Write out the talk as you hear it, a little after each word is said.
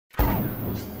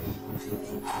We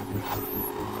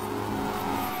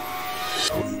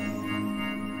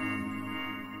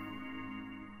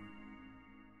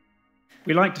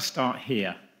like to start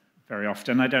here very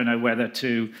often. I don't know whether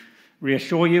to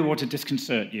reassure you or to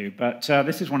disconcert you, but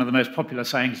this is one of the most popular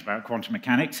sayings about quantum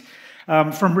mechanics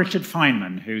from Richard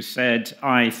Feynman, who said,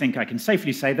 "I think I can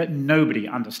safely say that nobody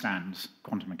understands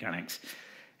quantum mechanics."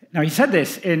 Now, he said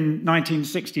this in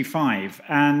 1965,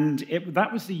 and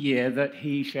that was the year that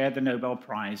he shared the Nobel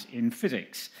Prize in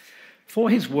Physics for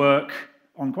his work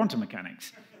on quantum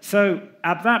mechanics. So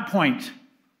at that point,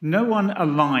 no one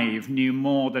alive knew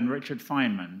more than Richard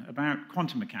Feynman about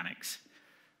quantum mechanics.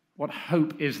 What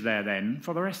hope is there then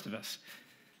for the rest of us?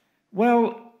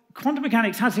 Well, quantum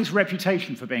mechanics has this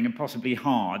reputation for being impossibly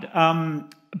hard,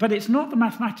 but it's not the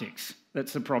mathematics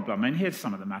that's the problem. And here's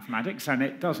some of the mathematics, and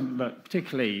it doesn't look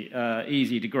particularly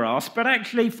easy to grasp, but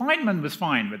actually Feynman was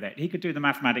fine with it. He could do the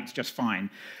mathematics just fine.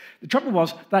 The trouble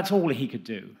was, that's all he could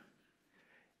do.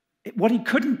 What he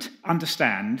couldn't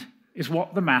understand is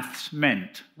what the maths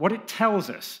meant, what it tells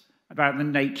us about the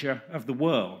nature of the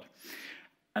world.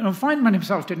 And Feynman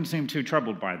himself didn't seem too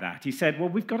troubled by that. He said, well,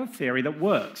 we've got a theory that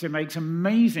works. It makes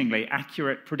amazingly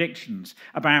accurate predictions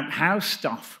about how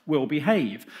stuff will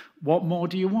behave. What more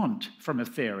do you want from a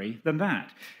theory than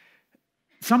that?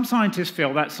 Some scientists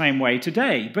feel that same way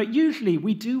today, but usually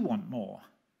we do want more.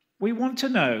 We want to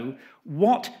know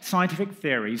what scientific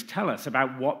theories tell us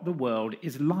about what the world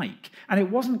is like. And it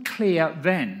wasn't clear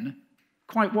then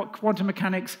quite what quantum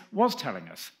mechanics was telling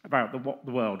us about what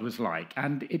the world was like,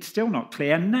 and it's still not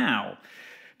clear now.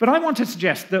 But I want to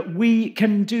suggest that we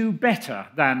can do better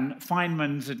than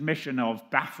Feynman's admission of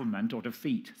bafflement or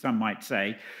defeat, some might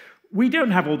say. We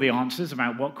don't have all the answers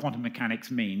about what quantum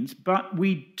mechanics means, but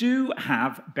we do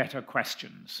have better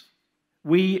questions.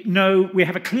 We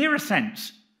have a clearer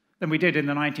sense than we did in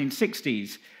the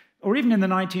 1960s, or even in the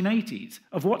 1980s,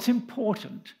 of what's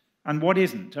important and what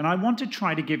isn't. And I want to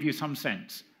try to give you some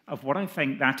sense of what I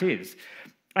think that is.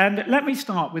 And let me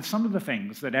start with some of the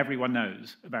things that everyone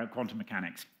knows about quantum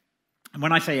mechanics. And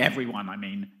when I say everyone, I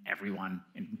mean everyone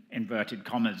in inverted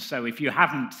commas. So if you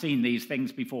haven't seen these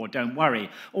things before, don't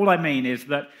worry. All I mean is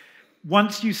that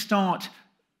once you start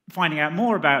finding out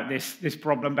more about this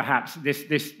problem, perhaps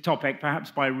this topic,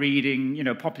 perhaps by reading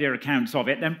popular accounts of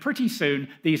it, then pretty soon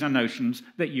these are notions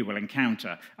that you will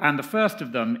encounter. And the first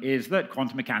of them is that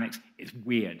quantum mechanics is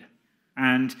weird.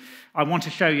 And I want to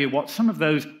show you what some of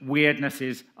those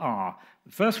weirdnesses are.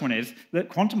 The first one is that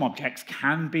quantum objects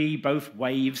can be both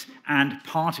waves and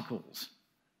particles.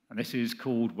 And this is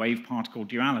called wave-particle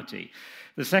duality.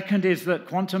 The second is that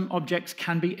quantum objects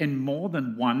can be in more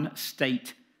than one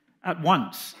state at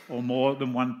once, or more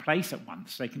than one place at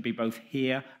once. They can be both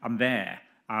here and there,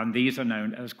 and these are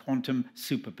known as quantum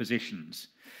superpositions.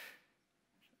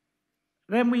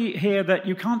 Then we hear that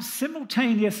you can't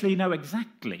simultaneously know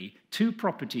exactly two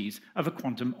properties of a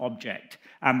quantum object,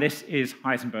 and this is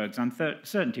Heisenberg's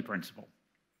uncertainty principle.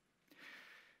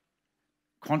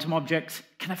 Quantum objects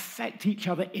can affect each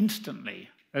other instantly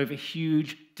over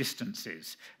huge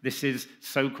distances. This is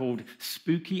so-called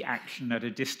spooky action at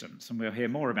a distance, and we'll hear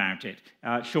more about it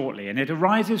shortly. And it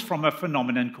arises from a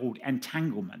phenomenon called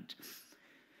entanglement.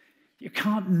 You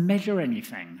can't measure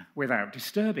anything without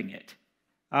disturbing it.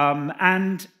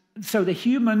 And so the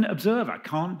human observer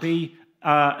can't be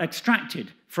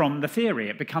extracted from the theory.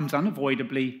 It becomes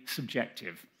unavoidably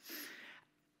subjective.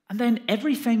 And then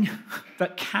everything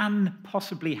that can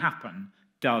possibly happen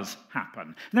does happen.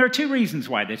 And there are two reasons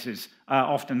why this is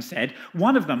often said.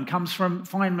 One of them comes from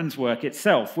Feynman's work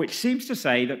itself, which seems to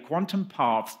say that quantum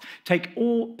paths take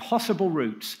all possible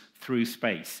routes through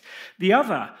space. The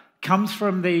other comes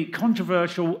from the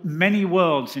controversial many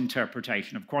worlds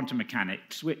interpretation of quantum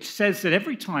mechanics, which says that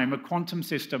every time a quantum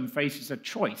system faces a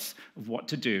choice of what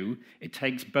to do, it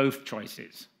takes both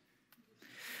choices.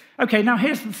 Okay, now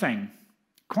here's the thing.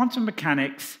 Quantum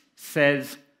mechanics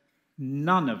says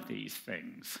none of these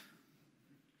things.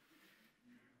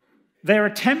 Their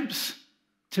attempts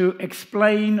to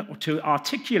explain or to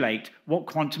articulate what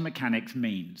quantum mechanics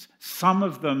means. Some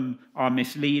of them are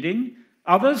misleading.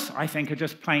 Others, I think, are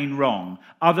just plain wrong.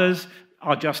 Others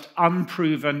are just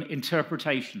unproven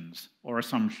interpretations or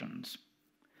assumptions.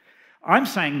 I'm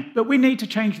saying that we need to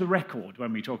change the record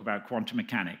when we talk about quantum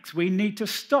mechanics. We need to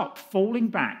stop falling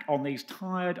back on these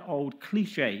tired old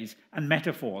cliches and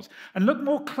metaphors and look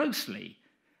more closely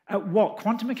at what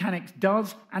quantum mechanics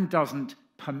does and doesn't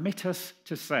permit us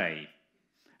to say.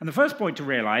 And the first point to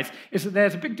realize is that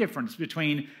there's a big difference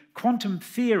between quantum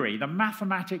theory, the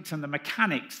mathematics and the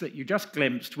mechanics that you just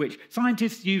glimpsed, which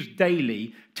scientists use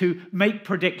daily to make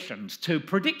predictions, to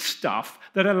predict stuff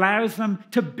that allows them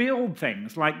to build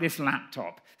things like this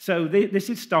laptop. So this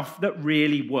is stuff that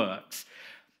really works.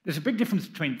 There's a big difference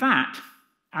between that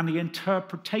and the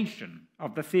interpretation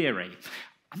of the theory.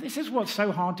 And this is what's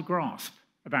so hard to grasp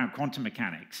about quantum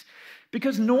mechanics.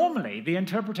 Because normally, the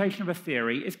interpretation of a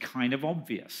theory is kind of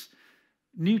obvious.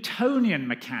 Newtonian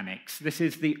mechanics, this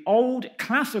is the old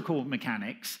classical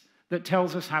mechanics that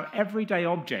tells us how everyday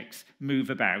objects move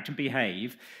about and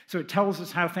behave. So it tells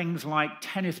us how things like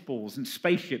tennis balls and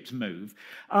spaceships move.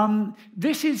 The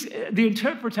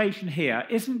interpretation here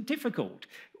isn't difficult.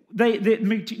 The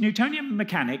Newtonian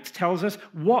mechanics tells us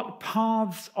what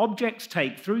paths objects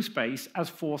take through space as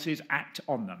forces act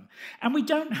on them. And we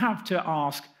don't have to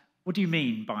ask, what do you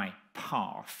mean by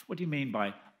path? What do you mean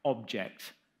by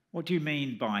object? What do you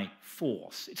mean by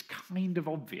force? It's kind of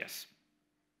obvious.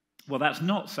 Well, that's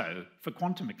not so for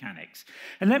quantum mechanics.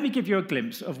 And let me give you a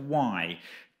glimpse of why.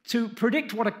 To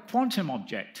predict what a quantum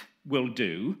object will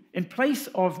do, in place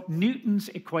of Newton's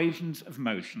equations of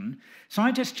motion,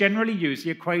 scientists generally use the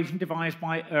equation devised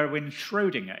by Erwin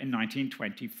Schrödinger in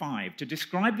 1925 to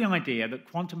describe the idea that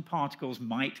quantum particles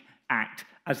might act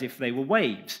as if they were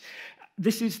waves.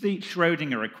 This is the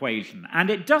Schrödinger equation, and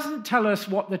it doesn't tell us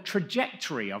what the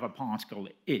trajectory of a particle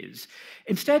is.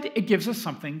 Instead, it gives us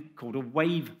something called a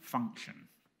wave function.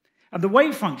 And the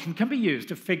wave function can be used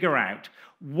to figure out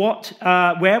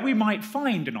where we might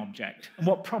find an object and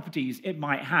what properties it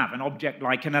might have, an object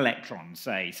like an electron,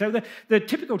 say. So the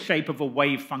typical shape of a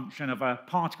wave function of a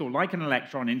particle like an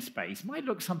electron in space might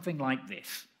look something like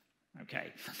this.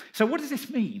 Okay, so what does this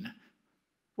mean?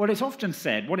 Well, it's often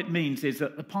said what it means is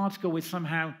that the particle is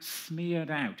somehow smeared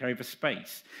out over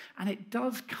space. And it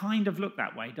does kind of look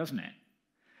that way, doesn't it?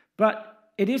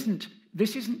 But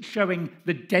this isn't showing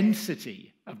the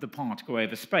density of the particle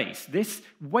over space. This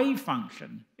wave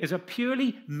function is a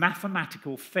purely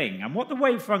mathematical thing. And what the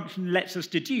wave function lets us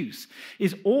deduce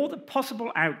is all the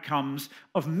possible outcomes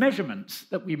of measurements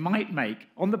that we might make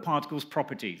on the particle's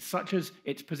properties, such as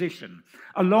its position,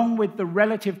 along with the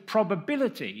relative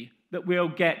probability that we'll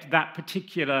get that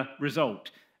particular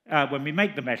result when we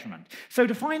make the measurement. So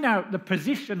to find out the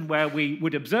position where we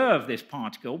would observe this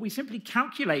particle, we simply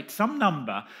calculate some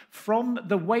number from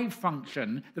the wave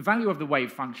function, the value of the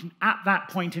wave function, at that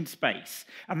point in space.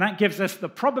 And that gives us the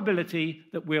probability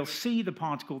that we'll see the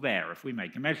particle there if we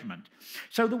make a measurement.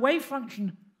 So the wave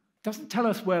function doesn't tell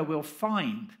us where we'll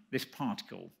find this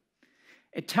particle.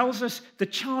 It tells us the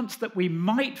chance that we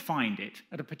might find it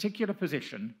at a particular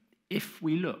position if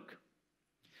we look.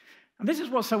 And this is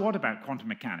what's so odd about quantum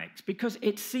mechanics, because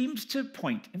it seems to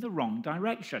point in the wrong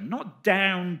direction, not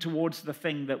down towards the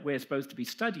thing that we're supposed to be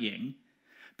studying,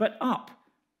 but up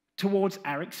towards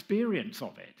our experience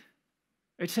of it.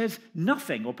 It says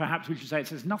nothing, or perhaps we should say it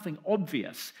says nothing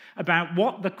obvious about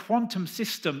what the quantum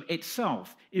system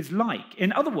itself is like.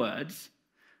 In other words,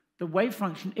 the wave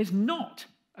function is not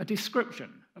a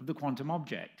description of the quantum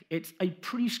object. It's a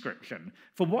prescription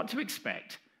for what to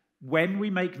expect when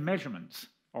we make measurements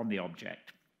on the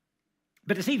object.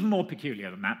 But it's even more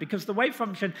peculiar than that, because the wave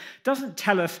function doesn't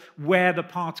tell us where the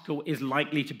particle is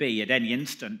likely to be at any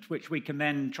instant, which we can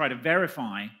then try to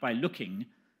verify by looking.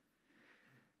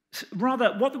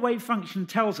 Rather, what the wave function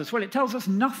tells us, well, it tells us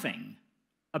nothing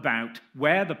about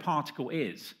where the particle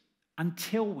is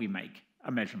until we make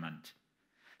a measurement.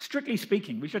 Strictly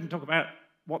speaking, we shouldn't talk about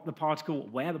where the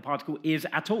particle is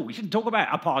at all. We shouldn't talk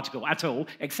about a particle at all,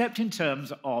 except in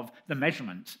terms of the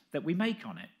measurements that we make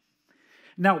on it.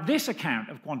 Now, this account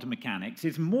of quantum mechanics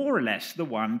is more or less the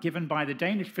one given by the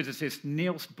Danish physicist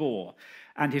Niels Bohr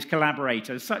and his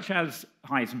collaborators, such as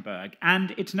Heisenberg,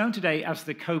 and it's known today as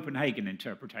the Copenhagen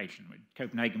interpretation.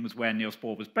 Copenhagen was where Niels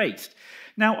Bohr was based.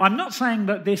 Now, I'm not saying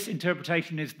that this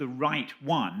interpretation is the right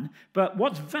one, but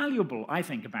what's valuable, I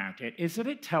think, about it is that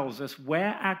it tells us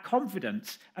where our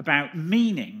confidence about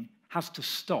meaning has to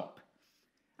stop.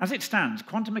 As it stands,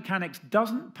 quantum mechanics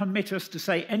doesn't permit us to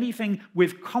say anything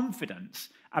with confidence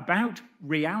about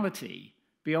reality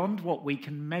beyond what we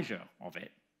can measure of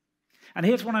it. And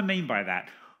here's what I mean by that.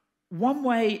 One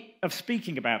way of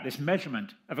speaking about this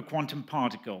measurement of a quantum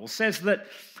particle says that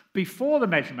before the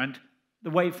measurement, the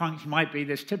wave function might be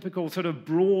this typical sort of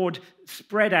broad,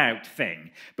 spread out thing.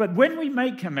 But when we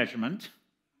make a measurement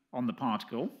on the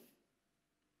particle,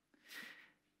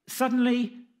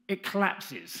 suddenly it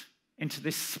collapses into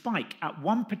this spike at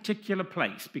one particular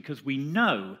place because we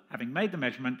know, having made the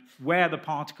measurement, where the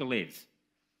particle is.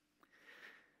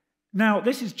 Now,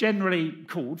 this is generally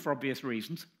called, for obvious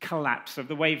reasons, collapse of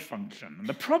the wave function. And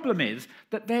the problem is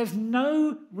that there's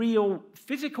no real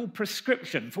physical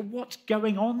prescription for what's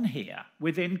going on here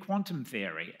within quantum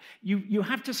theory. You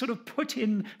have to sort of put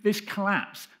in this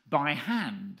collapse by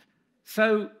hand.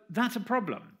 So that's a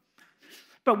problem.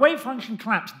 But wave function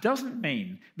collapse doesn't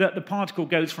mean that the particle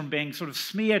goes from being sort of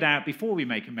smeared out before we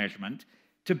make a measurement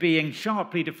to being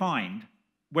sharply defined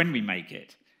when we make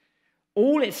it.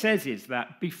 All it says is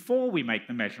that before we make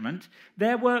the measurement,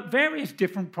 there were various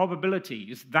different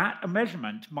probabilities that a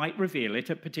measurement might reveal it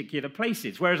at particular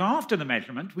places, whereas after the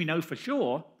measurement, we know for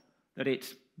sure that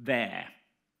it's there.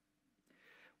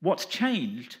 What's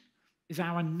changed is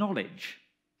our knowledge.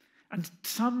 And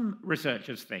some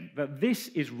researchers think that this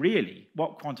is really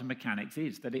what quantum mechanics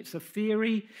is, that it's a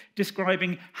theory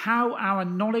describing how our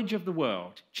knowledge of the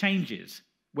world changes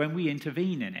when we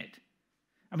intervene in it.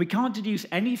 And we can't deduce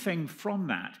anything from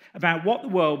that about what the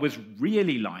world was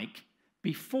really like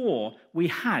before we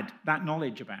had that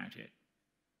knowledge about it.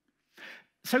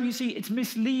 So you see, it's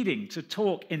misleading to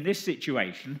talk in this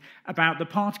situation about the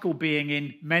particle being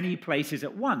in many places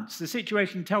at once. The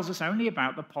situation tells us only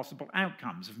about the possible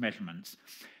outcomes of measurements.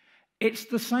 It's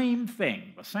the same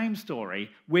thing, the same story,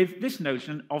 with this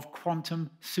notion of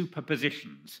quantum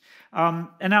superpositions. And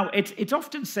now, it's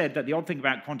often said that the odd thing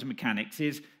about quantum mechanics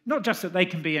is not just that they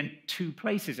can be in two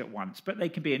places at once, but they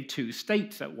can be in two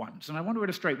states at once. And I want to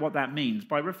illustrate what that means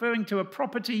by referring to a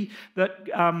property that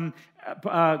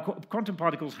quantum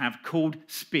particles have called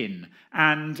spin.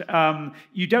 And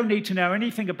you don't need to know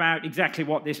anything about exactly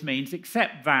what this means,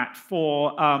 except that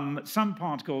for some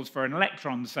particles, for an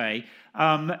electron, say,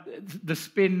 the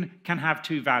spin can have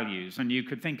two values, and you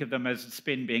could think of them as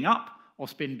spin being up or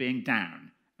spin being down.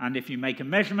 And if you make a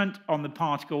measurement on the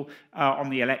particle,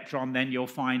 on the electron, then you'll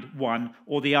find one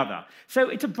or the other. So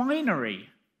it's a binary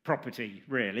property,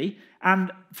 really,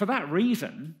 and for that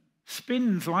reason,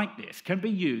 spins like this can be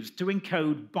used to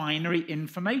encode binary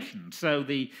information. So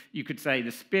you could say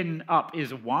the spin up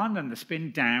is a 1 and the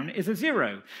spin down is a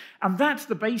 0. And that's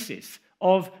the basis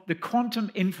of the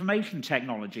quantum information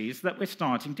technologies that we're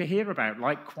starting to hear about,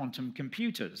 like quantum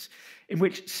computers, in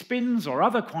which spins or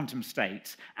other quantum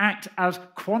states act as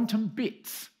quantum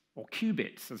bits, or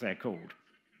qubits as they're called.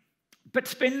 But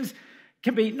spins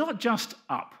can be not just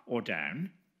up or down,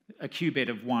 a qubit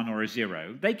of 1 or a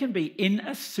 0, they can be in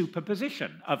a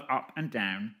superposition of up and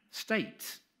down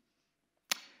states.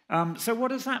 So what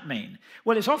does that mean?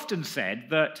 Well, it's often said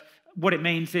that what it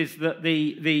means is that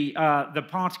the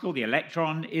particle, the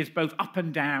electron, is both up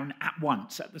and down at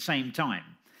once at the same time.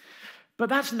 But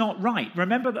that's not right.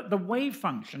 Remember that the wave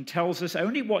function tells us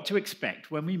only what to expect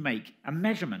when we make a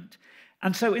measurement.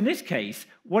 And so in this case,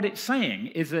 what it's saying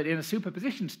is that in a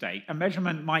superposition state, a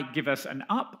measurement might give us an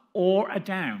up or a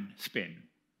down spin.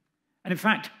 And in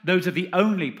fact, those are the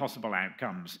only possible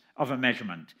outcomes of a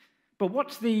measurement. But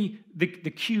what's the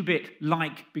qubit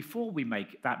like before we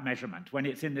make that measurement, when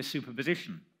it's in this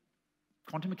superposition?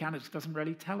 Quantum mechanics doesn't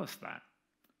really tell us that.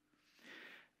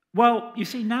 Well, you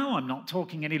see, now I'm not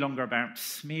talking any longer about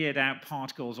smeared out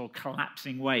particles or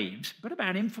collapsing waves, but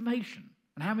about information,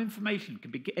 and how information can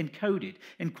be encoded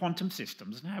in quantum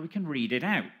systems and how we can read it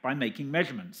out by making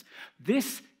measurements.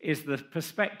 This is the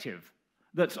perspective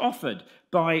that's offered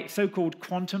by so-called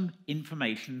quantum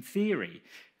information theory,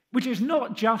 which is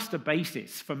not just a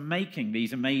basis for making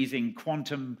these amazing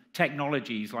quantum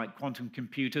technologies like quantum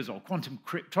computers or quantum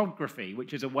cryptography,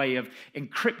 which is a way of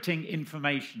encrypting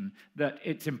information that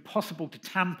it's impossible to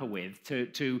tamper with,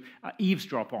 to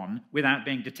eavesdrop on without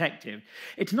being detected.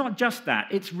 It's not just that,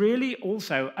 it's really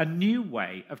also a new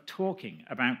way of talking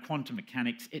about quantum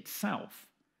mechanics itself.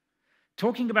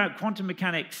 Talking about quantum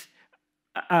mechanics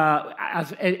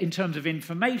in terms of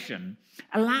information,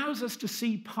 allows us to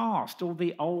see past all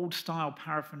the old-style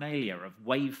paraphernalia of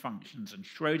wave functions and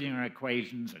Schrödinger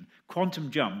equations and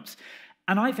quantum jumps,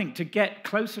 and I think to get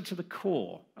closer to the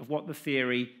core of what the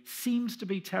theory seems to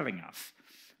be telling us.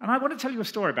 And I want to tell you a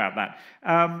story about that,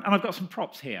 and I've got some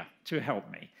props here to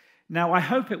help me. Now, I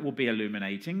hope it will be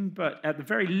illuminating, but at the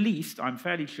very least, I'm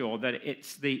fairly sure that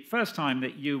it's the first time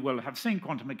that you will have seen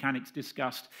quantum mechanics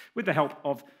discussed with the help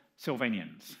of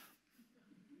Sylvanians.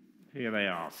 Here they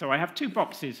are. So I have two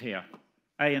boxes here,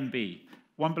 A and B.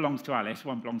 One belongs to Alice,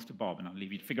 one belongs to Bob, and I'll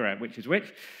leave you to figure out which is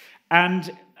which.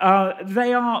 And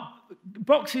they are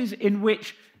boxes in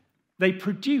which they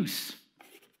produce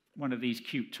one of these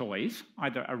cute toys,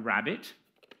 either a rabbit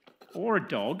or a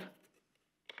dog,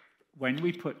 when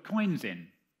we put coins in.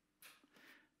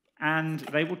 And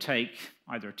they will take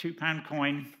either a £2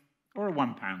 coin or a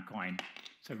 £1 coin.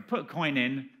 So we put a coin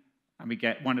in, and we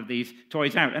get one of these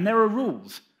toys out. And there are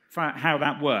rules how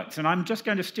that works. And I'm just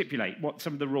going to stipulate what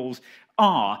some of the rules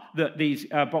are that these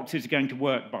boxes are going to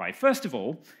work by. First of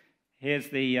all, here's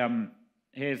the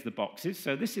boxes.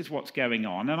 So this is what's going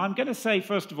on. And I'm going to say,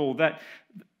 first of all, that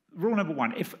rule number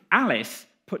one, if Alice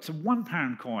puts a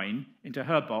 £1 coin into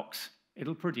her box,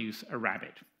 it'll produce a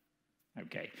rabbit.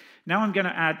 Okay. Now I'm going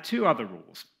to add two other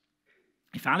rules.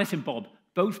 If Alice and Bob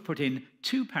both put in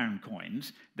 £2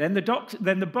 coins, then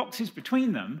the boxes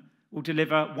between them will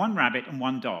deliver one rabbit and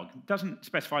one dog. It doesn't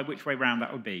specify which way round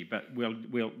that will be, but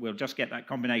we'll just get that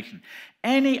combination.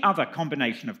 Any other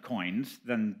combination of coins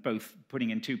than both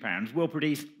putting in £2 will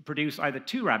produce either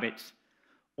 2 rabbits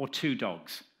or 2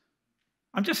 dogs.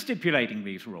 I'm just stipulating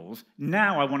these rules.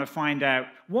 Now I want to find out,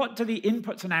 what do the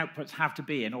inputs and outputs have to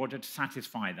be in order to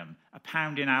satisfy them? A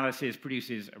pound in Alice's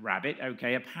produces a rabbit.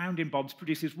 Okay, a pound in Bob's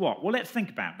produces what? Well, let's think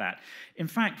about that. In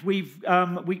fact, we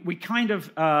kind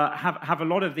of have a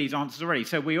lot of these answers already.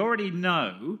 So we already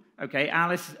know, okay,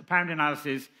 a pound in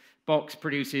Alice's box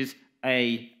produces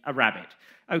a rabbit.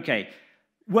 Okay,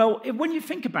 well, when you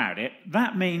think about it,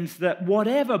 that means that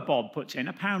whatever Bob puts in,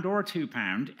 a pound or a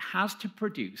 £2, has to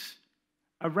produce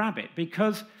a rabbit,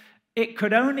 because it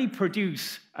could only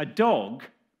produce a dog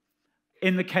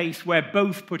in the case where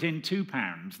both put in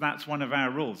 £2. That's one of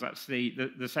our rules. That's the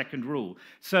second rule.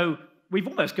 So we've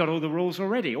almost got all the rules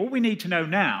already. All we need to know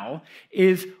now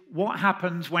is what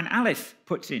happens when Alice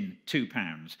puts in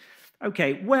 £2.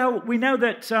 Okay, well, we know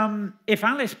that if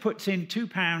Alice puts in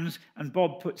 £2 and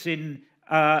Bob puts in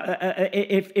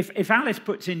if Alice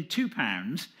puts in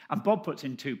 £2 and Bob puts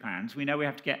in £2, we know we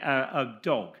have to get a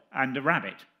dog and a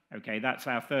rabbit. Okay, that's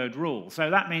our third rule. So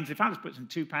that means if Alice puts in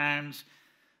 £2,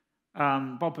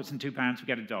 Bob puts in £2, we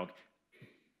get a dog.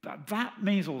 But that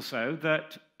means also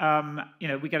that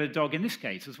we get a dog in this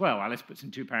case as well. Alice puts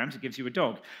in £2, it gives you a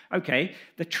dog. Okay,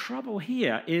 the trouble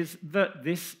here is that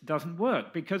this doesn't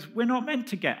work, because we're not meant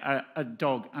to get a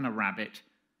dog and a rabbit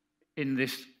in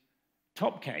this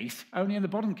top case, only in the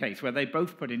bottom case where they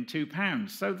both put in £2.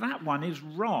 So that one is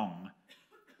wrong.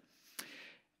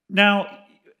 Now,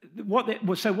 what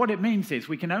it means is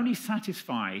we can only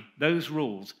satisfy those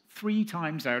rules 3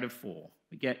 times out of 4.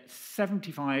 We get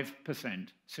 75%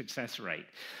 success rate.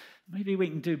 Maybe we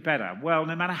can do better. Well,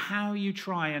 no matter how you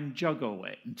try and juggle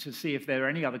it to see if there are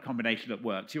any other combination that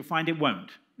works, you'll find it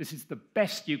won't. This is the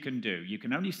best you can do. You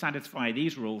can only satisfy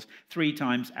these rules 3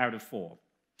 times out of 4.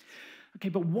 Okay,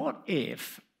 but what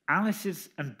if Alice's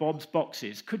and Bob's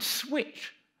boxes could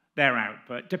switch their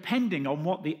output depending on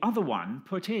what the other one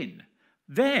put in?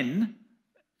 Then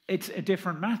it's a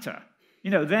different matter.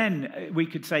 Then we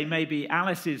could say maybe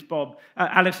Alice's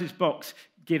box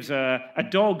gives a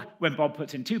dog when Bob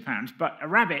puts in £2, but a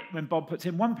rabbit when Bob puts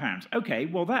in £1. Okay,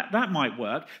 well, that might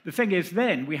work. The thing is,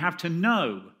 then we have to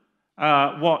know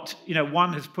what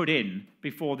one has put in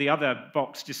before the other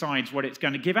box decides what it's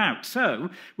going to give out. So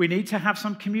we need to have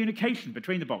some communication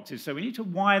between the boxes. So we need to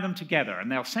wire them together,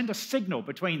 and they'll send a signal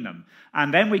between them,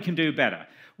 and then we can do better.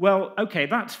 Well, okay,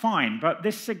 that's fine, but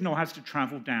this signal has to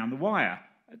travel down the wire,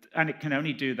 and it can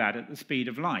only do that at the speed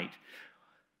of light.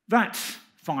 That's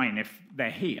fine if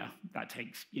they're here. That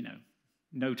takes,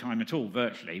 no time at all,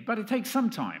 virtually, but it takes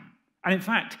some time. And in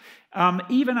fact,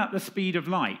 even at the speed of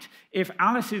light, if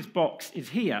Alice's box is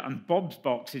here and Bob's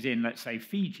box is in, let's say,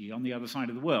 Fiji on the other side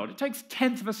of the world, it takes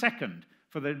 1/10 of a second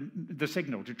for the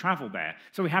signal to travel there.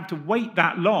 So we have to wait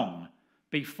that long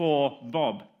before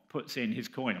Bob puts in his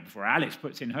coin, or before Alice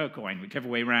puts in her coin, whichever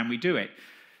way around we do it.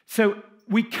 So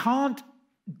we can't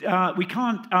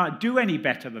do any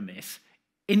better than this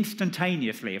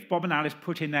instantaneously, if Bob and Alice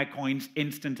put in their coins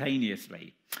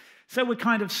instantaneously. So we're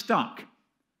kind of stuck.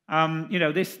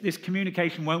 This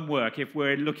communication won't work if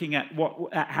we're looking at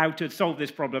how to solve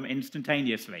this problem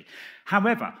instantaneously.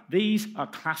 However, these are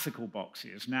classical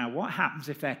boxes. Now, what happens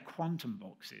if they're quantum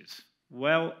boxes?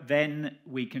 Well, then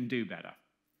we can do better,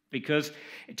 because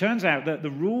it turns out that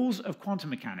the rules of quantum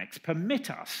mechanics permit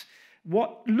us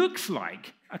what looks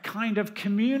like a kind of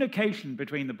communication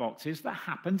between the boxes that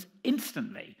happens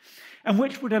instantly, and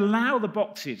which would allow the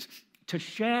boxes to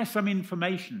share some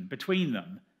information between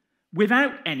them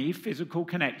without any physical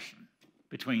connection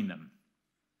between them.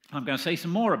 I'm going to say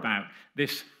some more about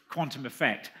this quantum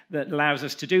effect that allows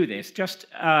us to do this. Just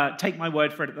take my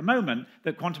word for it at the moment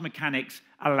that quantum mechanics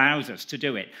allows us to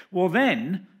do it. Well,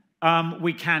 then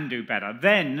we can do better.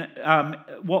 Then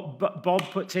what Bob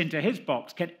puts into his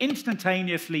box can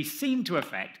instantaneously seem to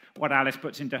affect what Alice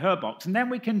puts into her box, and then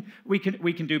we can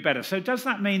do better. So does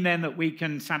that mean then that we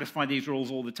can satisfy these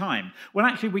rules all the time? Well,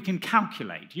 actually, we can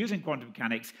calculate using quantum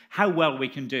mechanics how well we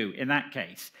can do in that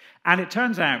case. And it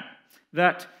turns out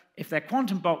that if they're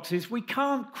quantum boxes, we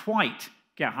can't quite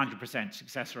get 100%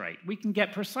 success rate. We can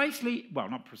get precisely, well,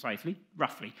 not precisely,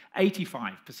 roughly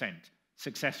 85%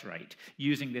 success rate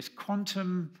using this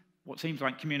quantum, what seems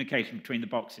like communication between the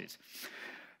boxes.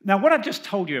 Now, what I've just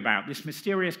told you about, this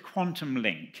mysterious quantum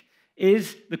link,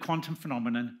 is the quantum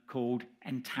phenomenon called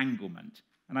entanglement.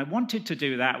 And I wanted to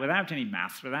do that without any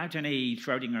maths, without any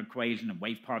Schrödinger equation and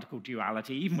wave-particle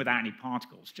duality, even without any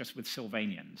particles, just with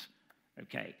Sylvanians.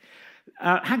 Okay.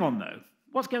 Hang on, though.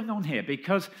 What's going on here?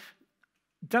 Because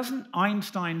doesn't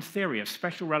Einstein's theory of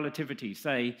special relativity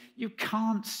say you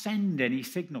can't send any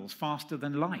signals faster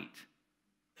than light?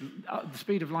 The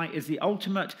speed of light is the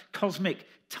ultimate cosmic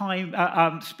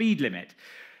time speed limit.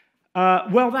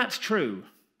 Well, that's true.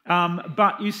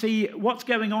 But you see, what's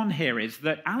going on here is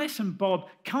that Alice and Bob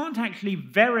can't actually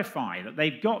verify that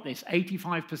they've got this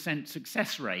 85%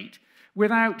 success rate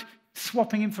without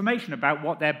swapping information about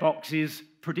what their boxes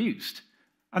produced.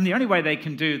 And the only way they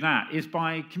can do that is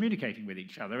by communicating with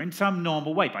each other in some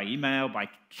normal way, by email, by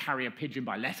carrier pigeon,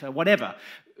 by letter, whatever.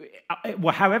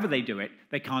 Well, however they do it,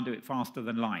 they can't do it faster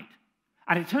than light.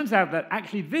 And it turns out that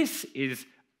actually this is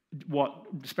what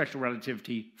special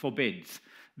relativity forbids.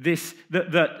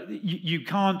 That you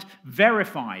can't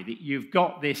verify that you've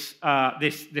got this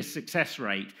success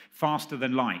rate faster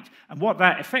than light. And what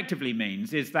that effectively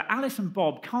means is that Alice and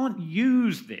Bob can't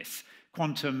use this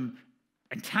quantum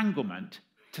entanglement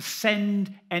to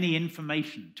send any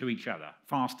information to each other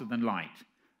faster than light.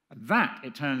 And that,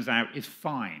 it turns out, is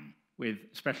fine with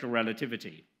special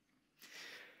relativity.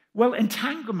 Well,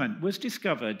 entanglement was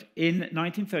discovered in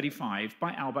 1935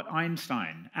 by Albert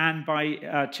Einstein and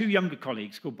by two younger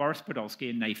colleagues called Boris Podolsky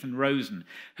and Nathan Rosen,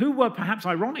 who were perhaps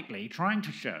ironically trying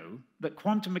to show that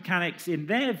quantum mechanics, in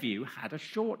their view, had a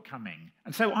shortcoming.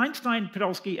 And so Einstein,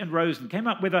 Podolsky, and Rosen came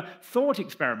up with a thought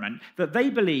experiment that they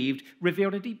believed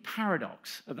revealed a deep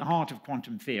paradox at the heart of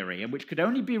quantum theory, and which could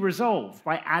only be resolved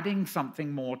by adding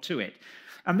something more to it.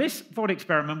 And this thought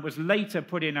experiment was later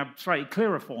put in a slightly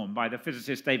clearer form by the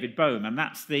physicist David Bohm, and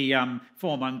that's the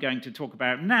form I'm going to talk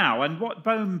about now. And what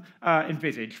Bohm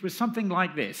envisaged was something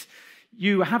like this.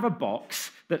 You have a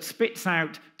box that spits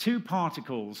out two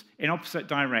particles in opposite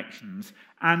directions,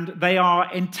 and they are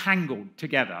entangled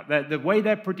together. The way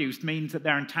they're produced means that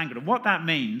they're entangled. And what that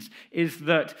means is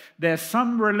that there's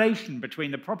some relation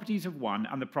between the properties of one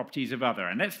and the properties of other.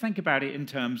 And let's think about it in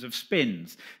terms of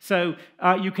spins. So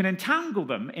you can entangle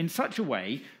them in such a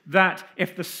way that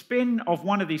if the spin of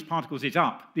one of these particles is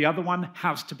up, the other one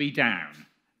has to be down.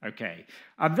 Okay.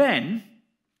 And then,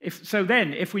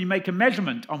 if we make a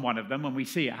measurement on one of them and we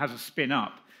see it has a spin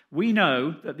up, we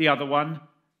know that the other one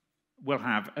will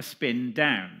have a spin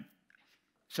down.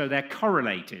 So they're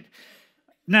correlated.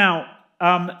 Now,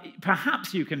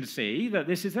 perhaps you can see that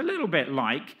this is a little bit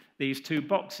like these two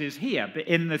boxes here, but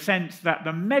in the sense that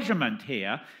the measurement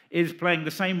here is playing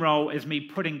the same role as me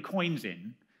putting coins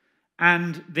in.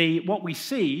 And what we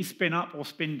see, spin up or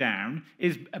spin down,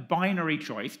 is a binary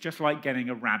choice, just like getting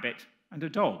a rabbit and a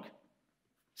dog.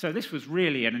 So this was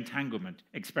really an entanglement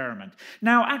experiment.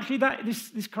 Now, actually,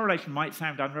 this correlation might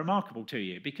sound unremarkable to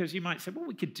you, because you might say, well,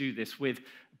 we could do this with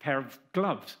a pair of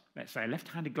gloves, let's say, a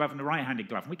left-handed glove and a right-handed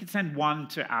glove. And we could send one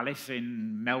to Alice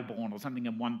in Melbourne or something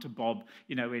and one to Bob,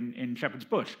 in Shepherd's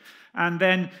Bush. And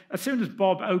then as soon as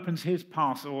Bob opens his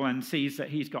parcel and sees that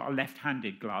he's got a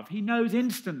left-handed glove, he knows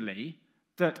instantly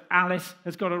that Alice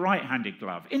has got a right-handed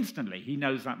glove. Instantly, he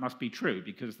knows that must be true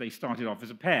because they started off as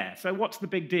a pair. So what's the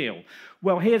big deal?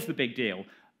 Well, here's the big deal.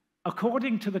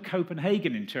 According to the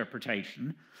Copenhagen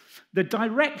interpretation, the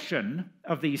direction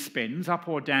of these spins, up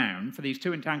or down, for these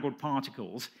two entangled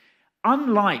particles,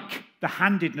 unlike the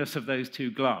handedness of those two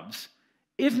gloves,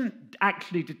 isn't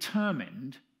actually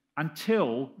determined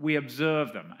until we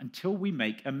observe them, until we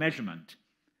make a measurement.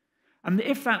 And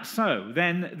if that's so,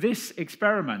 then this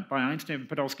experiment by Einstein,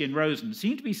 Podolsky, and Rosen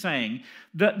seem to be saying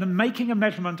that making a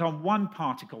measurement on one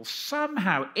particle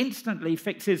somehow instantly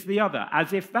fixes the other,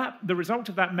 as if the result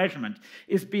of that measurement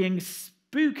is being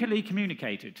spookily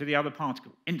communicated to the other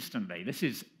particle instantly. This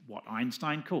is what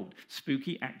Einstein called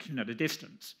spooky action at a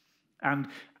distance. And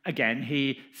again,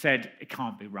 he said it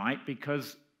can't be right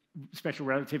because special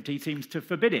relativity seems to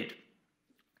forbid it.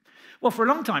 Well, for a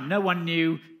long time, no one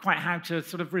knew quite how to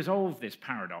sort of resolve this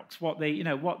paradox, what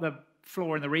the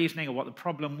flaw in the reasoning or what the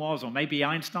problem was, or maybe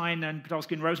Einstein and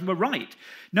Podolsky and Rosen were right.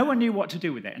 No one knew what to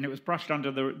do with it, and it was brushed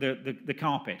under the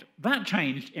carpet. That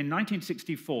changed in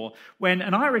 1964 when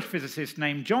an Irish physicist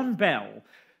named John Bell,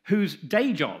 whose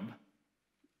day job,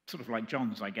 sort of like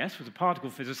John's, I guess, was a particle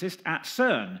physicist at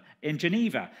CERN in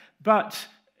Geneva. But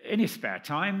in his spare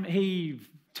time, he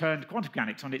turned quantum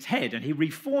mechanics on its head, and he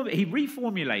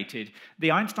reformulated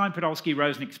the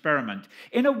Einstein-Podolsky-Rosen experiment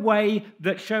in a way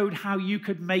that showed how you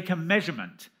could make a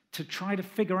measurement to try to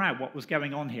figure out what was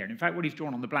going on here. And in fact, what he's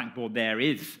drawn on the blackboard there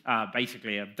is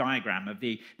basically a diagram of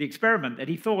the experiment that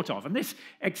he thought of. And this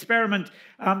experiment,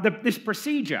 this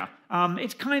procedure,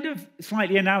 it's kind of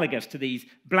slightly analogous to these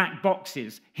black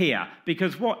boxes here,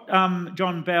 because what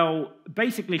John Bell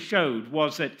basically showed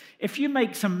was that if you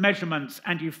make some measurements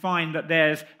and you find that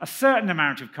there's a certain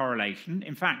amount of correlation,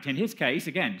 in fact, in his case,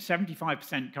 again,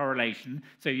 75% correlation,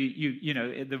 so you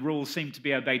know the rules seem to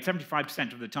be obeyed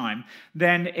 75% of the time,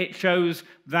 then it shows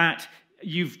that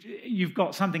you've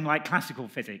got something like classical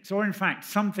physics, or in fact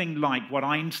something like what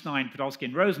Einstein, Podolsky,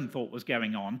 and Rosen thought was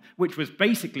going on, which was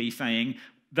basically saying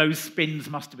those spins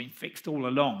must have been fixed all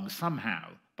along somehow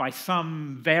by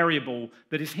some variable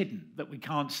that is hidden, that we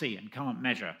can't see and can't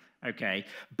measure, okay?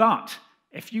 But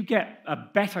if you get a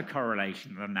better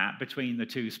correlation than that between the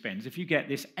two spins, if you get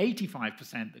this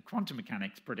 85% that quantum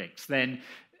mechanics predicts, then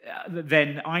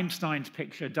Einstein's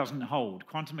picture doesn't hold.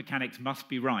 Quantum mechanics must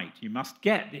be right. You must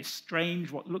get this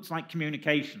strange, what looks like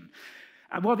communication.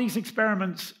 Well, these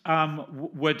experiments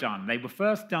were done. They were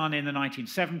first done in the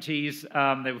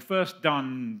 1970s. They were first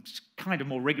done kind of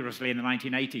more rigorously in the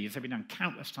 1980s. They've been done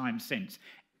countless times since.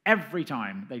 Every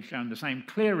time they've shown the same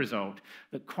clear result,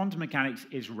 that quantum mechanics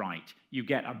is right. You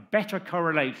get a better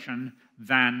correlation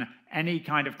than any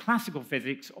kind of classical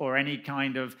physics or any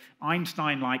kind of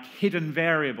Einstein-like hidden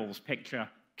variables picture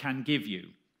can give you.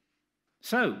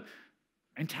 So,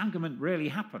 entanglement really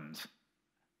happens.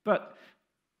 But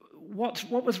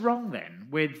what was wrong then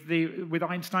with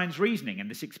Einstein's reasoning in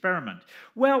this experiment?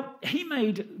 Well, he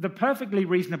made the perfectly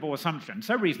reasonable assumption,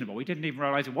 so reasonable we didn't even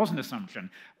realize it was an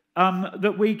assumption,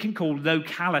 that we can call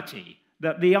locality.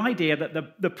 That the idea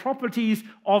that the properties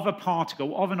of a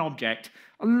particle, of an object,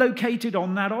 are located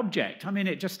on that object. I mean,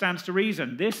 it just stands to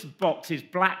reason. This box's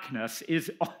blackness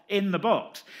is in the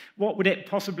box. What would it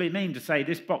possibly mean to say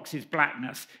this box's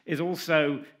blackness is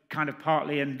also kind of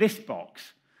partly in this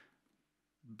box?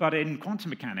 But in quantum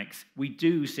mechanics, we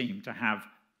do seem to have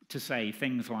to say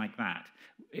things like that.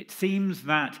 It seems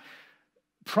that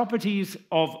properties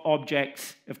of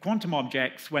objects, of quantum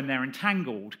objects, when they're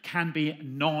entangled, can be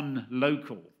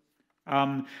non-local.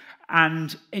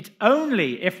 And it's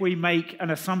only if we make an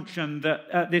assumption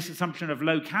that this assumption of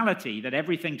locality, that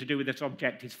everything to do with this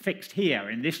object is fixed here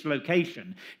in this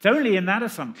location, it's only in that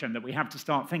assumption that we have to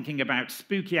start thinking about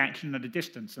spooky action at a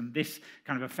distance and this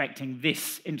kind of affecting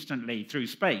this instantly through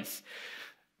space.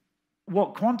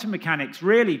 What quantum mechanics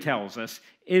really tells us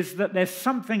is that there's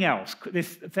something else,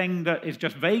 this thing that is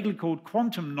just vaguely called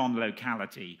quantum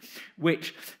non-locality,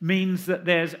 which means that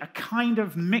there's a kind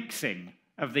of mixing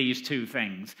of these two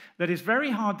things that is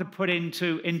very hard to put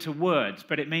into words,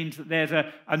 but it means that there's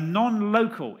a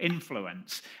non-local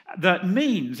influence that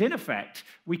means, in effect,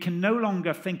 we can no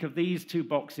longer think of these two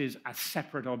boxes as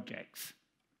separate objects.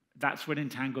 That's what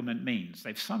entanglement means.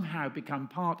 They've somehow become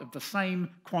part of the same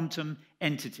quantum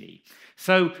entity.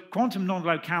 So quantum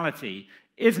non-locality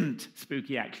isn't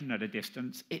spooky action at a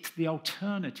distance, it's the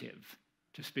alternative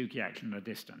to spooky action at a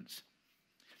distance.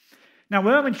 Now,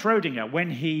 Erwin Schrödinger,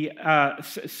 when he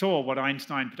saw what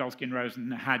Einstein, Podolsky, and Rosen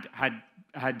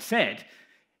had said,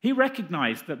 he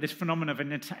recognized that this phenomenon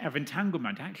of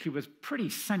entanglement actually was pretty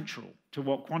central to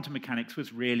what quantum mechanics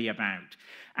was really about.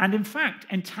 And in fact,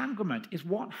 entanglement is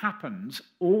what happens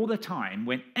all the time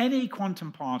when any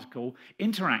quantum particle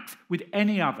interacts with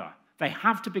any other. They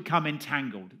have to become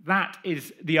entangled. That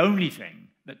is the only thing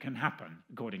that can happen,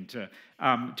 according to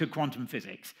quantum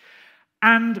physics.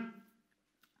 And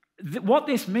what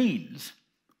this means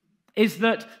is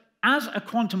that as a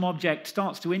quantum object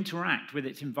starts to interact with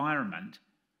its environment,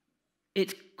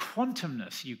 its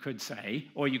quantumness, you could say,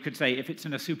 or you could say if it's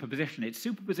in a superposition, its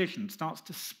superposition starts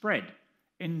to spread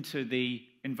into the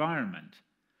environment.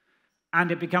 And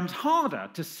it becomes harder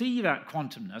to see that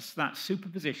quantumness, that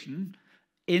superposition,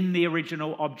 in the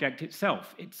original object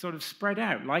itself. It's sort of spread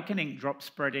out, like an ink drop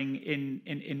spreading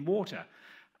in water.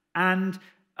 And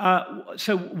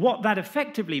so what that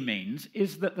effectively means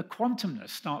is that the quantumness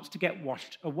starts to get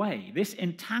washed away. This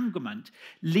entanglement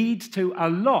leads to a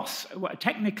loss.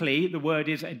 Technically, the word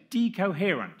is a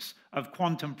decoherence of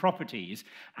quantum properties,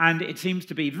 and it seems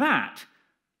to be that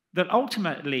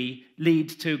ultimately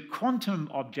leads to quantum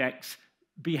objects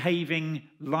behaving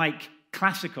like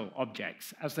classical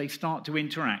objects as they start to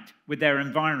interact with their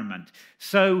environment.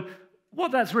 So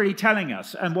What that's really telling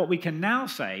us, and what we can now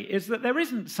say, is that there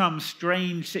isn't some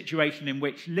strange situation in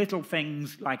which little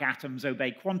things like atoms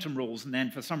obey quantum rules, and then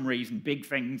for some reason big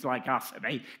things like us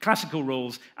obey classical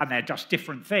rules, and they're just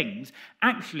different things.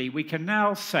 Actually, we can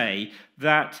now say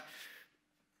that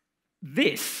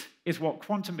this is what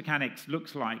quantum mechanics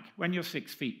looks like when you're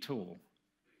 6 feet tall.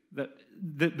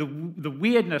 The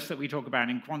weirdness that we talk about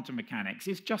in quantum mechanics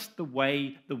is just the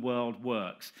way the world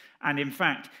works. And in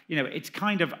fact, it's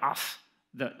kind of us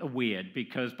that are weird,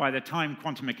 because by the time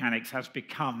quantum mechanics has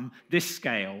become this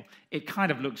scale, it kind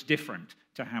of looks different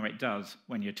to how it does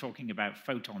when you're talking about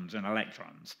photons and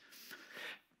electrons.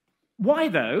 Why,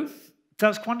 though,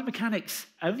 does quantum mechanics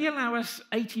only allow us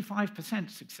 85%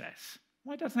 success?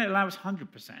 Why doesn't it allow us 100%?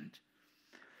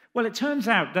 Well, it turns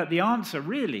out that the answer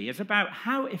really is about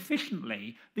how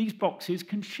efficiently these boxes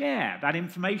can share that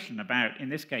information about, in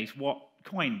this case, what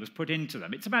coin was put into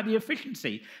them. It's about the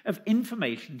efficiency of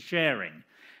information sharing.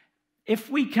 If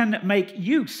we can make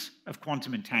use of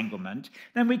quantum entanglement,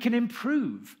 then we can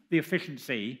improve the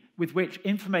efficiency with which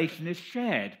information is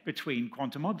shared between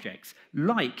quantum objects,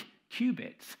 like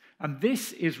qubits. And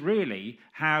this is really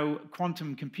how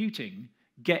quantum computing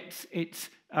gets its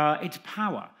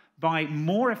power, by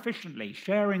more efficiently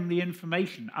sharing the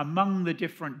information among the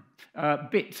different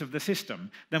bits of the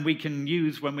system than we can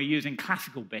use when we're using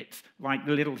classical bits, like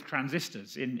the little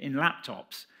transistors in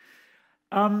laptops.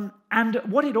 And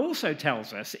what it also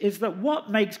tells us is that what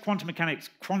makes quantum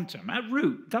mechanics quantum, at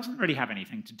root, doesn't really have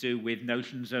anything to do with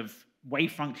notions of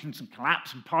wave functions and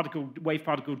collapse and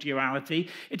wave-particle duality.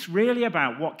 It's really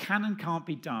about what can and can't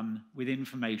be done with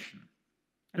information.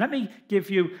 Let me give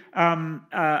you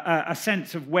a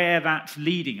sense of where that's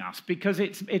leading us, because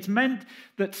it's meant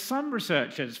that some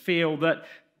researchers feel that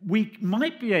we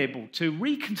might be able to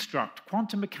reconstruct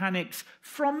quantum mechanics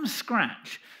from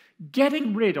scratch,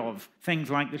 getting rid of things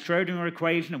like the Schrödinger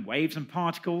equation and waves and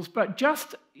particles, but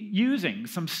just using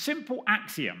some simple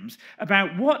axioms about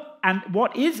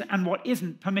what is and what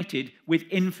isn't permitted with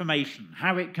information,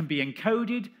 how it can be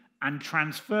encoded and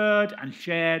transferred and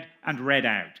shared and read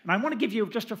out. And I want to give you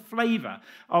just a flavor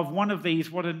of one of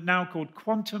these, what are now called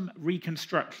quantum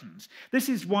reconstructions. This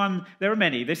is one, there are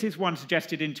many, this is one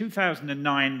suggested in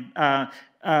 2009 by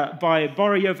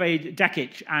Boryove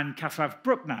Dakic and Kaslav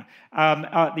Bruckner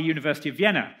at the University of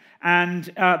Vienna. And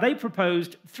they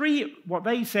proposed 3, what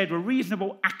they said were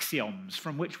reasonable axioms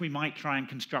from which we might try and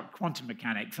construct quantum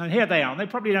mechanics. And here they are. And they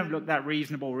probably don't look that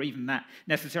reasonable or even that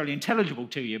necessarily intelligible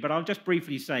to you, but I'll just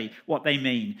briefly say what they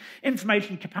mean.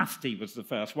 Information capacity was the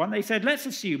first one. They said, let's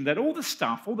assume that all the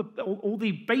stuff, all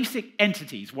the basic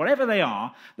entities, whatever they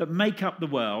are, that make up the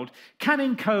world, can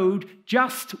encode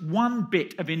just one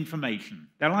bit of information.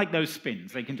 They're like those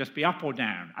spins. They can just be up or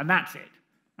down, and that's it.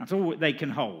 That's all they can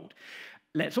hold.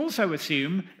 Let's also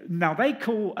assume, now they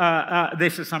call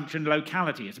this assumption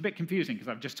locality. It's a bit confusing because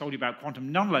I've just told you about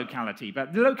quantum non-locality,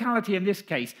 but the locality in this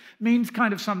case means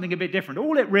kind of something a bit different.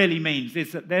 All it really means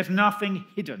is that there's nothing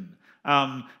hidden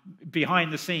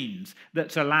behind the scenes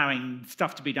that's allowing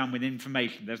stuff to be done with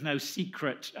information. There's no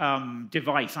secret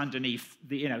device underneath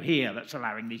here that's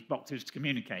allowing these boxes to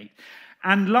communicate.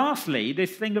 And lastly,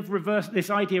 this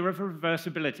idea of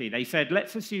reversibility. They said,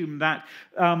 let's assume that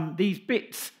these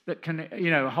bits that can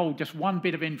hold just one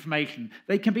bit of information,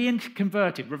 they can be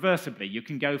converted reversibly. You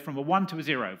can go from a 1 to a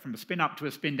 0, from a spin up to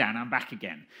a spin down and back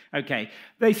again. Okay.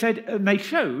 They said, and they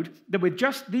showed that with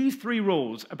just these 3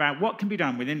 rules about what can be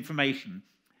done with information,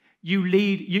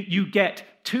 you get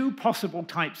 2 possible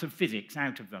types of physics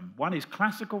out of them. One is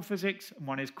classical physics and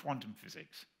one is quantum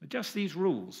physics. Just these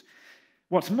rules.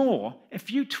 What's more, if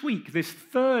you tweak this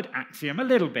 3rd axiom a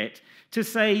little bit to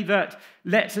say that,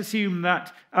 let's assume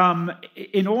that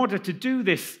in order to do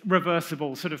this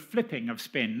reversible sort of flipping of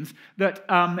spins, that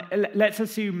let's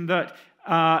assume that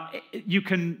you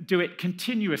can do it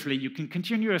continuously. You can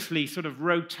continuously sort of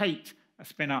rotate a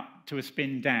spin up to a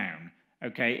spin down.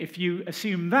 Okay, if you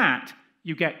assume that,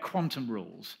 you get quantum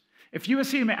rules. If you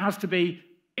assume it has to be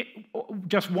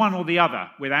just one or the other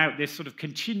without this sort of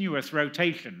continuous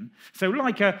rotation, so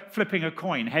like flipping a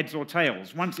coin, heads or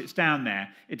tails, once it's down there,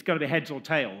 it's got to be heads or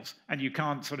tails, and you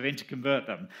can't sort of interconvert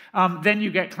them, then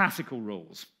you get classical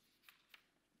rules.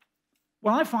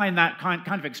 Well, I find that kind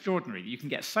of extraordinary, that you can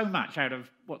get so much out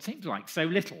of what seems like so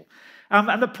little.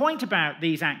 And the point about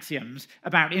these axioms,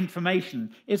 about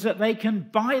information, is that they can,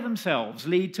 by themselves,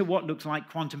 lead to what looks like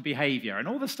quantum behavior, and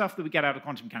all the stuff that we get out of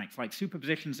quantum mechanics, like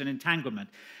superpositions and entanglement.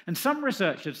 And some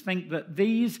researchers think that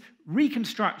these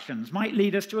reconstructions might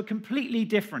lead us to a completely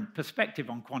different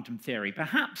perspective on quantum theory,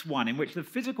 perhaps one in which the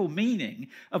physical meaning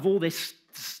of all this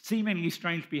seemingly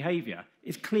strange behavior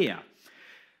is clear.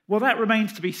 Well, that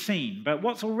remains to be seen, but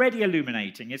what's already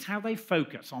illuminating is how they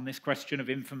focus on this question of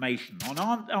information,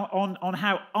 on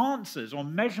how answers or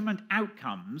measurement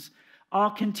outcomes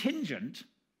are contingent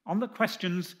on the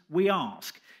questions we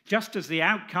ask. Just as the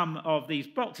outcome of these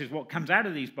boxes, what comes out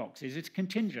of these boxes, is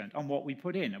contingent on what we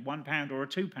put in, a £1 or a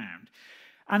 £2.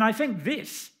 And I think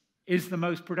this is the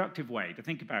most productive way to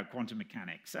think about quantum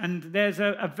mechanics. And there's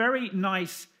a very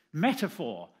nice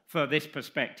metaphor for this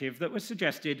perspective that was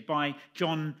suggested by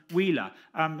John Wheeler.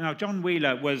 Now, John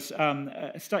Wheeler was,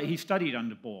 he studied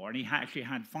under Bohr, and he actually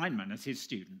had Feynman as his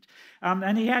student.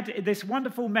 And he had this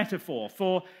wonderful metaphor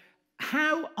for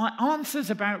how answers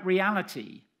about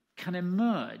reality can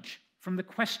emerge from the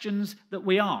questions that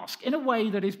we ask in a way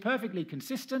that is perfectly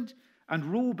consistent and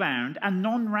rule-bound and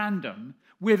non-random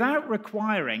without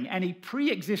requiring any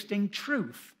pre-existing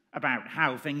truth about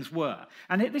how things were.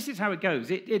 And this is how it goes.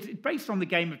 It's based on the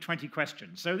game of 20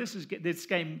 questions. So this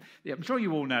game, I'm sure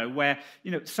you all know, where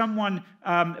someone,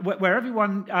 where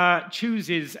everyone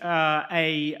chooses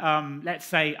let's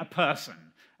say, a person.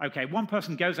 Okay, one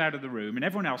person goes out of the room and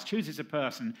everyone else chooses a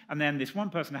person, and then this one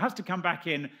person has to come back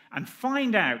in and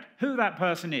find out who that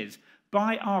person is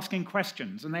by asking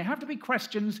questions. And they have to be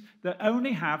questions that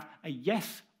only have a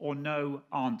yes or no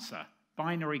answer.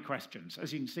 Binary questions.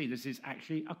 As you can see, this is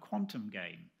actually a quantum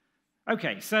game.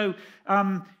 Okay, so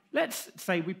let's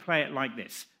say we play it like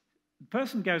this. The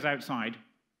person goes outside.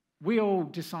 We all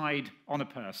decide on a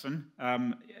person, we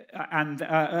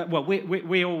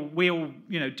all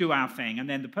do our thing, and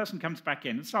then the person comes back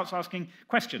in and starts asking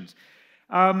questions.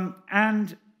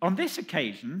 And on this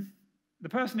occasion, the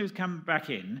person who's come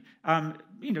back in,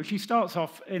 she starts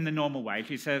off in the normal way.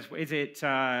 She says, "Is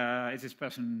this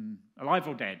person alive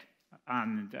or dead?"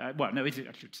 And I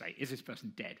should say, "Is this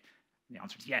person dead?" And the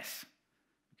answer is yes.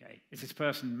 Okay. Is this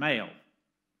person male?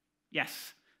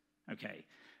 Yes. Okay.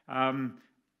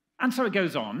 And so it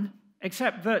goes on,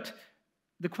 except that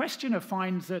the questioner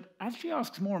finds that as she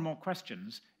asks more and more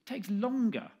questions, it takes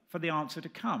longer for the answer to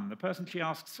come. The person she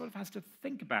asks sort of has to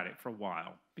think about it for a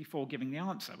while before giving the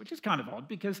answer, which is kind of odd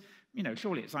because,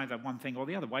 surely it's either one thing or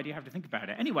the other. Why do you have to think about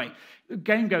it? Anyway, the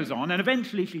game goes on, and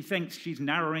eventually she thinks she's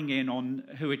narrowing in on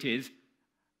who it is,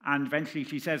 and eventually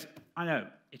she says, "I know,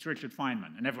 it's Richard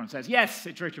Feynman." And everyone says, "Yes,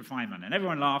 it's Richard Feynman." And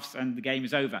everyone laughs, and the game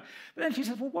is over. But then she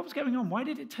says, "Well, what was going on? Why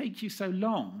did it take you so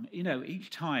long, each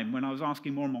time when I was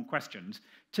asking more and more questions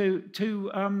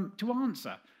to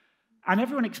answer?" And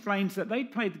everyone explains that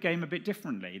they'd played the game a bit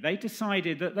differently. They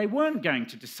decided that they weren't going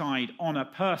to decide on a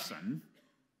person.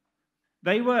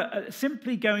 They were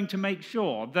simply going to make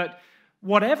sure that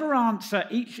whatever answer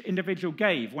each individual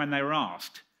gave when they were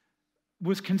asked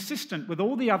was consistent with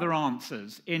all the other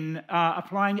answers in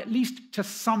applying at least to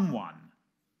someone,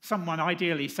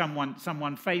 ideally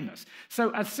someone famous.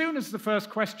 So as soon as the first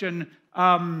question,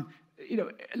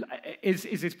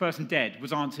 is this person dead,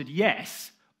 was answered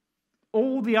yes,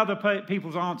 all the other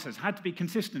people's answers had to be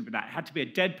consistent with that. It had to be a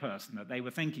dead person that they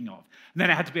were thinking of. And then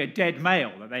it had to be a dead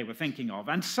male that they were thinking of,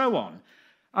 and so on.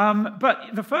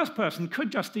 But the first person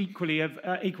could just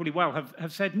equally well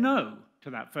have said no to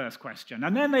that first question.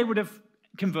 And then they would have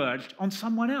converged on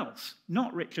someone else,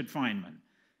 not Richard Feynman.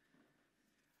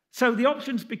 So the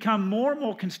options become more and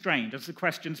more constrained as the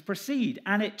questions proceed,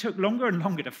 and it took longer and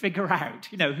longer to figure out,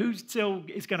 who still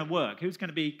is going to work, who's going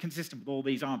to be consistent with all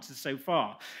these answers so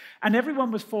far. And everyone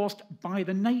was forced by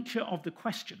the nature of the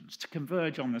questions to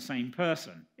converge on the same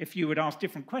person. If you had asked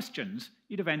different questions,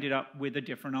 you'd have ended up with a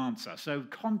different answer. So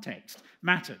context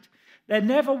mattered. There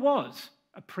never was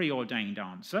a preordained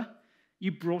answer.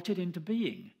 You brought it into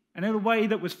being, and in a way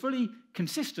that was fully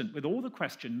consistent with all the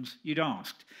questions you'd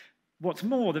asked. What's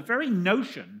more, the very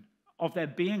notion of there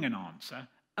being an answer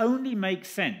only makes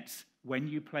sense when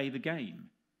you play the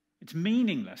game. It's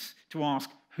meaningless to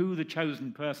ask who the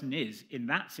chosen person is in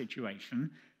that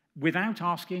situation without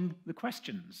asking the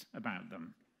questions about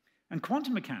them. And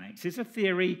quantum mechanics is a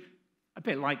theory a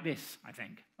bit like this, I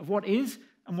think, of what is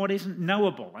and what isn't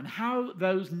knowable, and how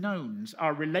those knowns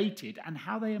are related and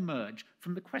how they emerge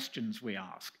from the questions we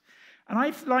ask. And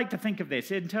I like to think of this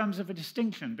in terms of a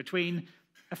distinction between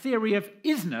a theory of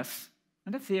isness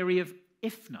and a theory of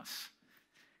ifness.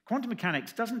 Quantum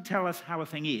mechanics doesn't tell us how a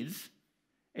thing is.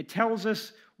 It tells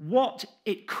us what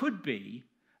it could be,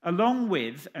 along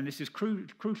with, and this is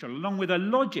crucial, along with a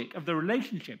logic of the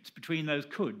relationships between those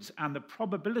coulds and the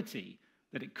probability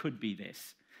that it could be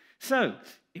this. So,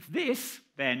 if this,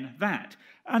 then that.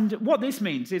 And what this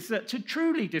means is that to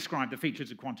truly describe the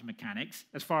features of quantum mechanics,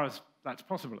 as far as that's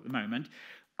possible at the moment,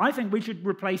 I think we should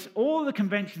replace all the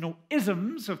conventional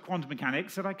isms of quantum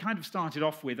mechanics that I kind of started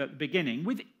off with at the beginning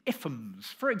with ifms.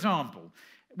 For example,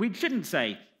 we shouldn't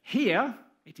say, here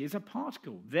it is a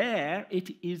particle. There,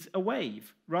 it is a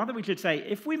wave. Rather, we should say,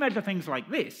 if we measure things like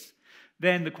this,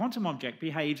 then the quantum object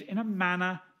behaves in a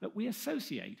manner that we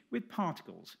associate with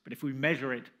particles. But if we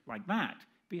measure it like that,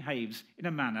 it behaves in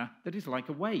a manner that is like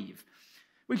a wave.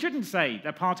 We shouldn't say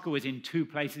the particle is in two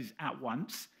places at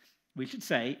once. We should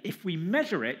say, if we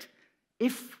measure it,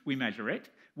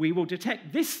 we will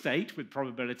detect this state with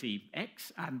probability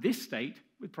x and this state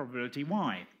with probability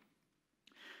y.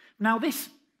 Now, this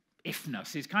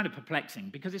ifness is kind of perplexing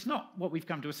because it's not what we've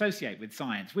come to associate with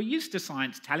science. We're used to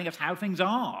science telling us how things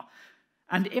are.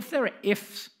 And if there are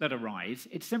ifs that arise,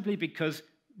 it's simply because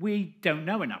we don't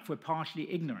know enough. We're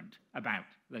partially ignorant about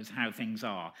those how things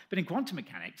are. But in quantum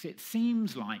mechanics, it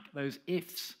seems like those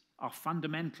ifs are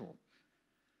fundamental.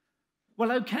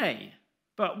 Well, okay,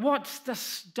 but what's the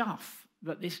stuff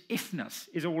that this ifness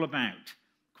is all about?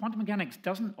 Quantum mechanics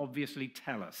doesn't obviously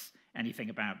tell us anything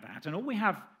about that. And all we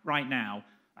have right now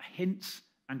are hints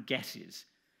and guesses.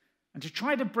 And to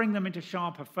try to bring them into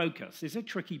sharper focus is a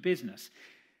tricky business,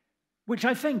 which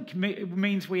I think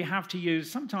means we have to use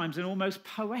sometimes an almost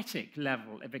poetic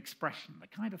level of expression, the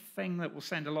kind of thing that will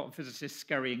send a lot of physicists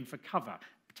scurrying for cover.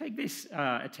 Take this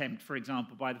attempt, for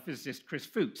example, by the physicist Chris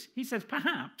Fuchs. He says,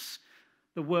 perhaps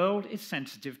the world is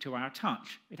sensitive to our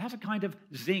touch. It has a kind of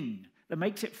zing that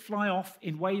makes it fly off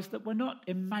in ways that were not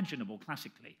imaginable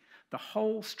classically. The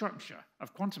whole structure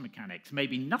of quantum mechanics may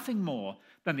be nothing more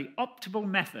than the optimal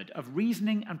method of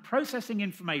reasoning and processing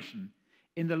information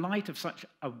in the light of such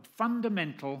a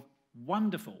fundamental,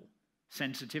 wonderful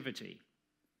sensitivity.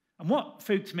 And what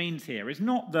Fuchs means here is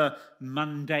not the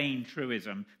mundane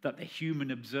truism that the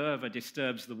human observer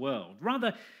disturbs the world.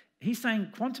 Rather, he's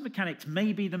saying quantum mechanics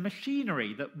may be the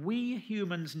machinery that we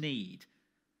humans need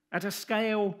at a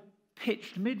scale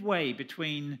pitched midway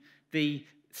between the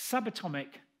subatomic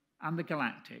and the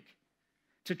galactic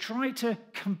to try to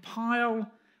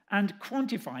compile and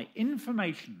quantify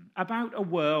information about a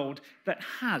world that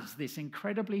has this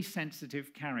incredibly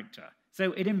sensitive character.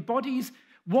 So it embodies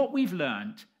what we've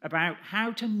learned about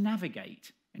how to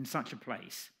navigate in such a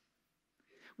place.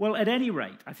 Well, at any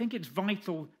rate, I think it's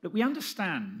vital that we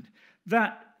understand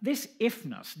that this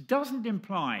ifness doesn't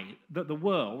imply that the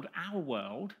world,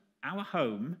 our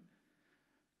home,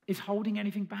 is holding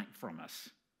anything back from us.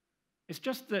 It's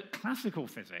just that classical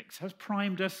physics has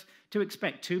primed us to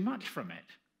expect too much from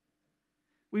it.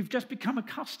 We've just become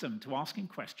accustomed to asking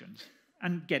questions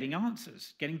and getting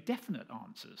answers, getting definite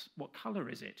answers. What color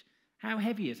is it? How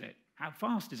heavy is it? How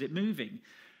fast is it moving?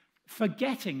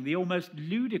 Forgetting the almost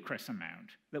ludicrous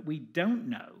amount that we don't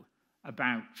know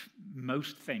about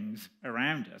most things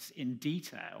around us in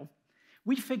detail,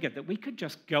 we figured that we could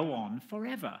just go on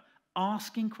forever,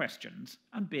 asking questions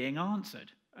and being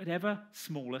answered at ever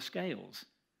smaller scales.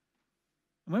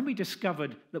 And when we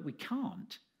discovered that we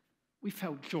can't, we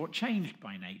felt shortchanged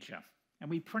by nature, and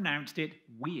we pronounced it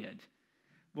weird.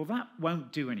 Well, that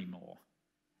won't do anymore.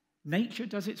 Nature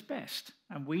does its best,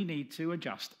 and we need to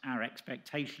adjust our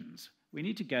expectations. We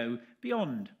need to go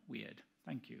beyond weird.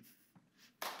 Thank you.